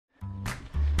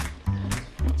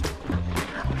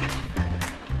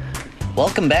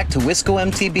Welcome back to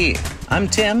WISCO MTB. I'm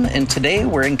Tim, and today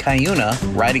we're in Cuyuna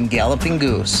riding Galloping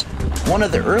Goose, one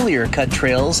of the earlier cut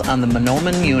trails on the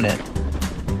Monoman unit.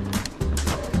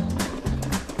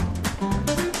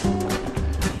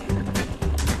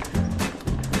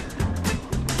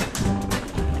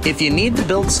 If you need to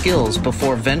build skills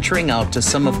before venturing out to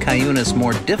some of Cuyuna's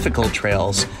more difficult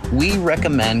trails, we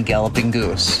recommend Galloping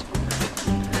Goose.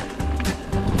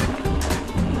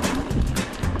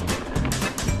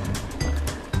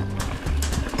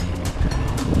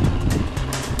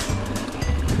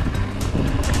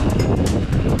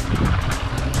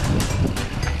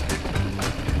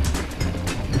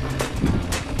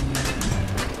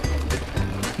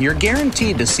 You're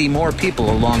guaranteed to see more people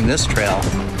along this trail.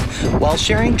 While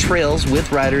sharing trails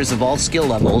with riders of all skill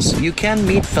levels, you can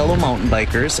meet fellow mountain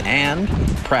bikers and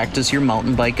practice your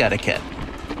mountain bike etiquette.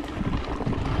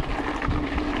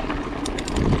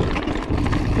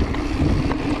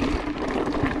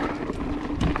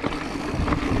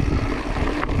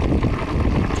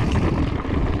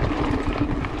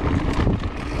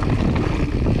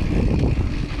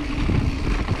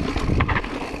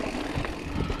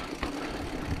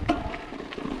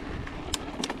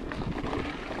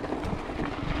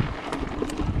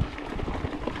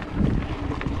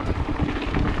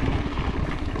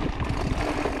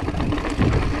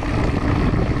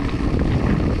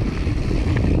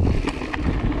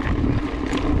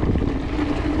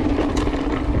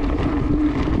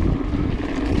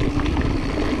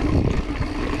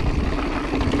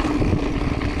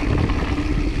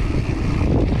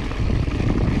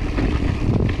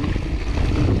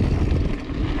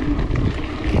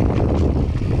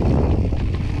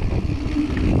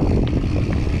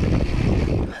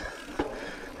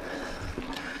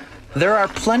 There are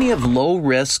plenty of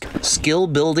low-risk,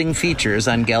 skill-building features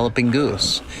on Galloping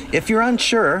Goose. If you're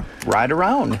unsure, ride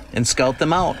around and scout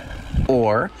them out.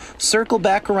 Or circle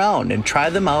back around and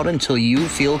try them out until you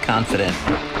feel confident.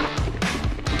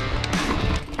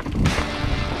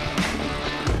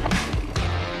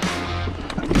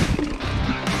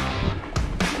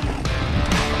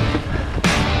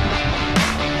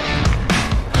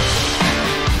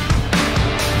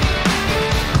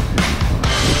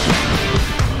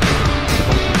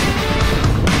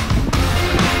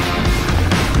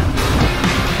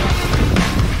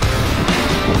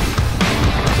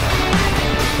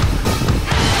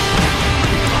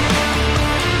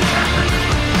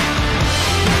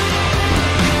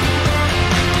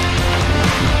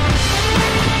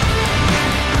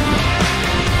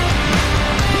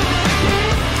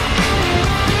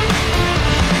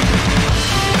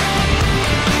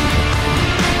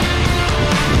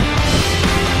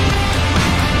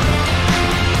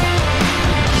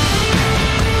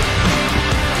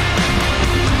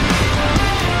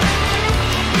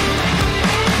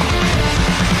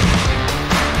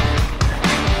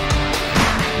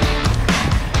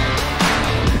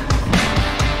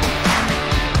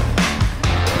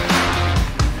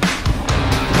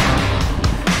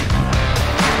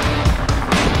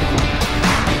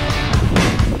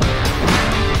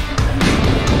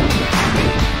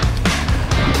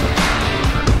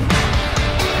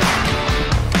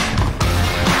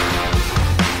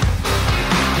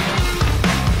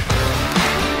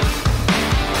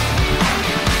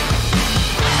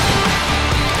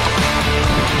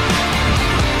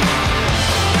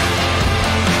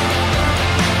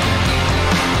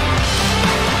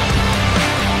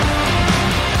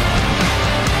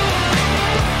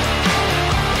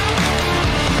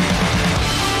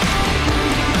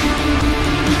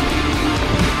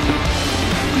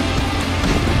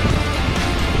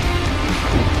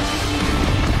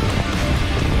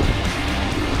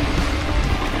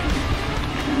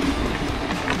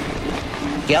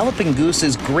 Galloping Goose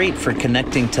is great for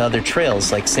connecting to other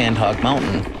trails like Sandhog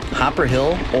Mountain, Hopper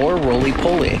Hill, or Roly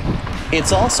Poly.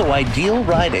 It's also ideal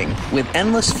riding with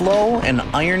endless flow and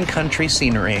iron country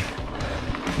scenery.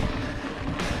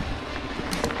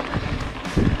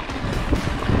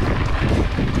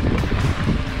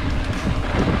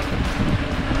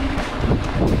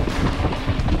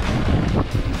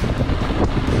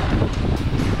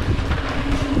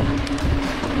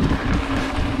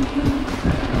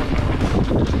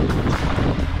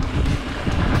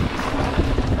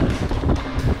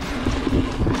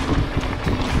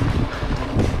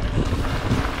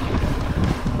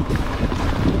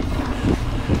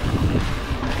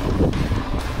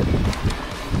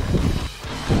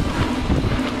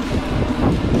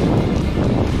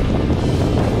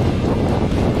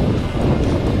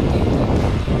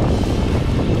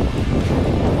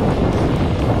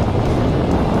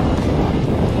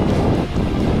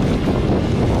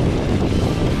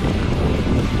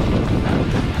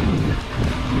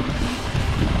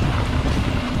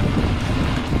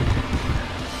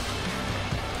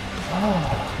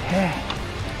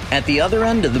 At the other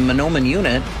end of the Monoman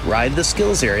unit, ride the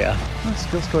skills area. The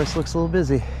skills course looks a little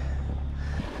busy.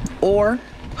 Or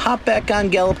hop back on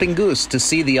Galloping Goose to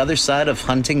see the other side of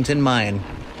Huntington Mine.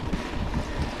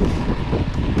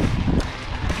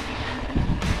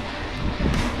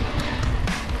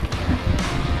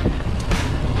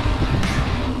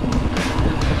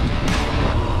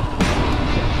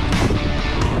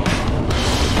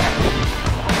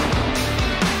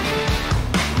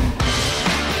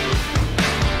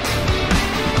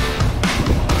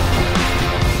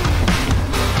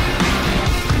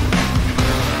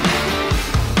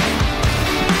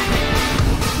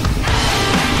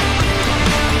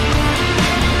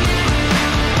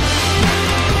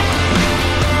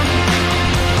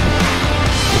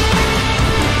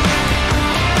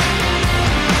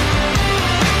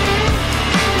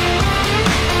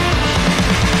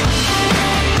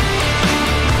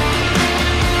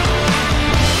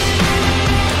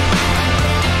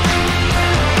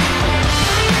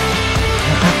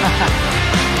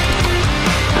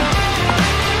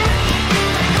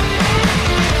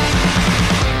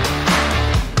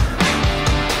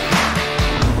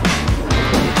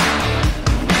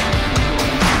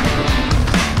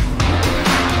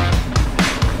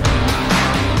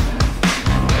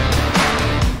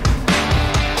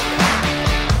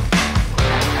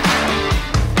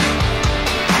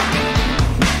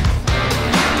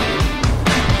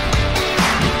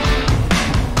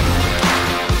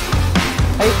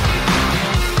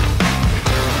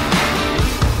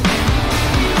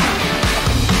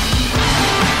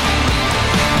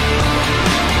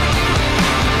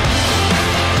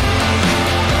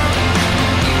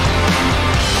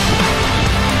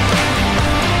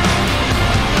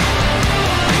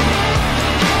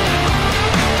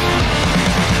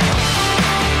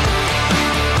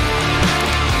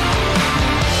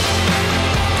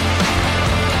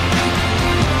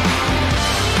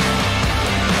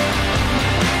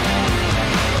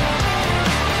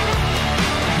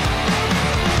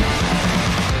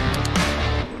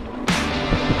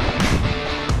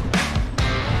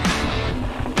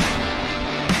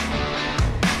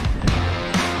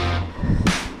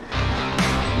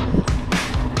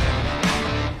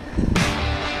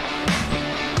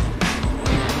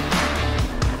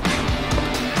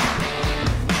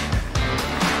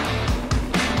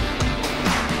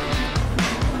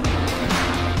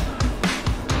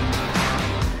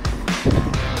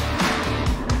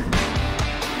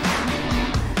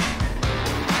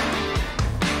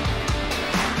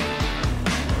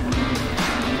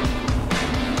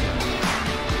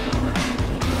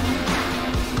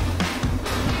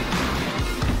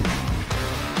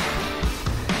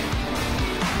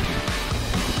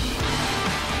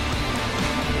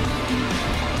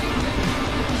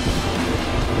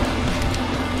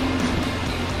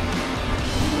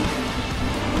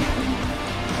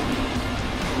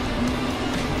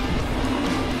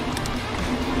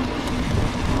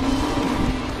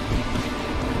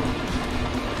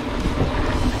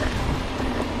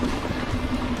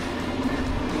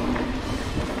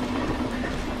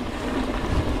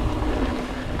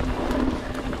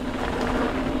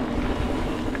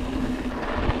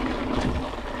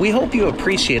 We hope you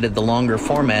appreciated the longer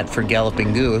format for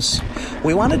Galloping Goose.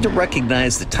 We wanted to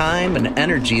recognize the time and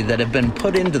energy that have been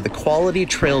put into the quality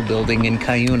trail building in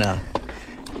Cuyuna.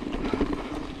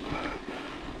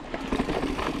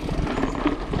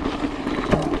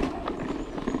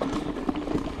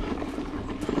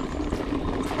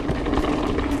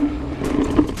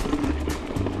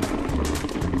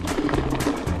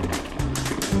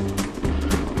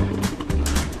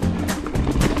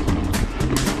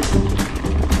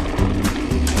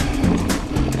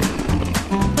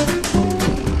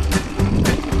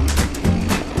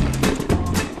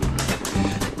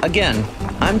 Again,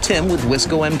 I'm Tim with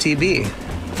WiscoMTB.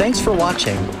 Thanks for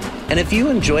watching, and if you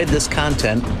enjoyed this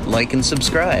content, like and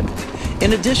subscribe.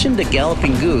 In addition to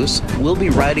Galloping Goose, we'll be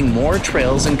riding more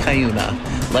trails in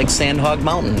Cuyuna, like Sandhog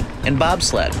Mountain and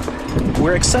bobsled.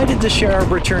 We're excited to share our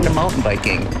return to mountain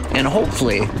biking, and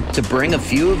hopefully to bring a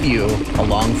few of you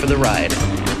along for the ride.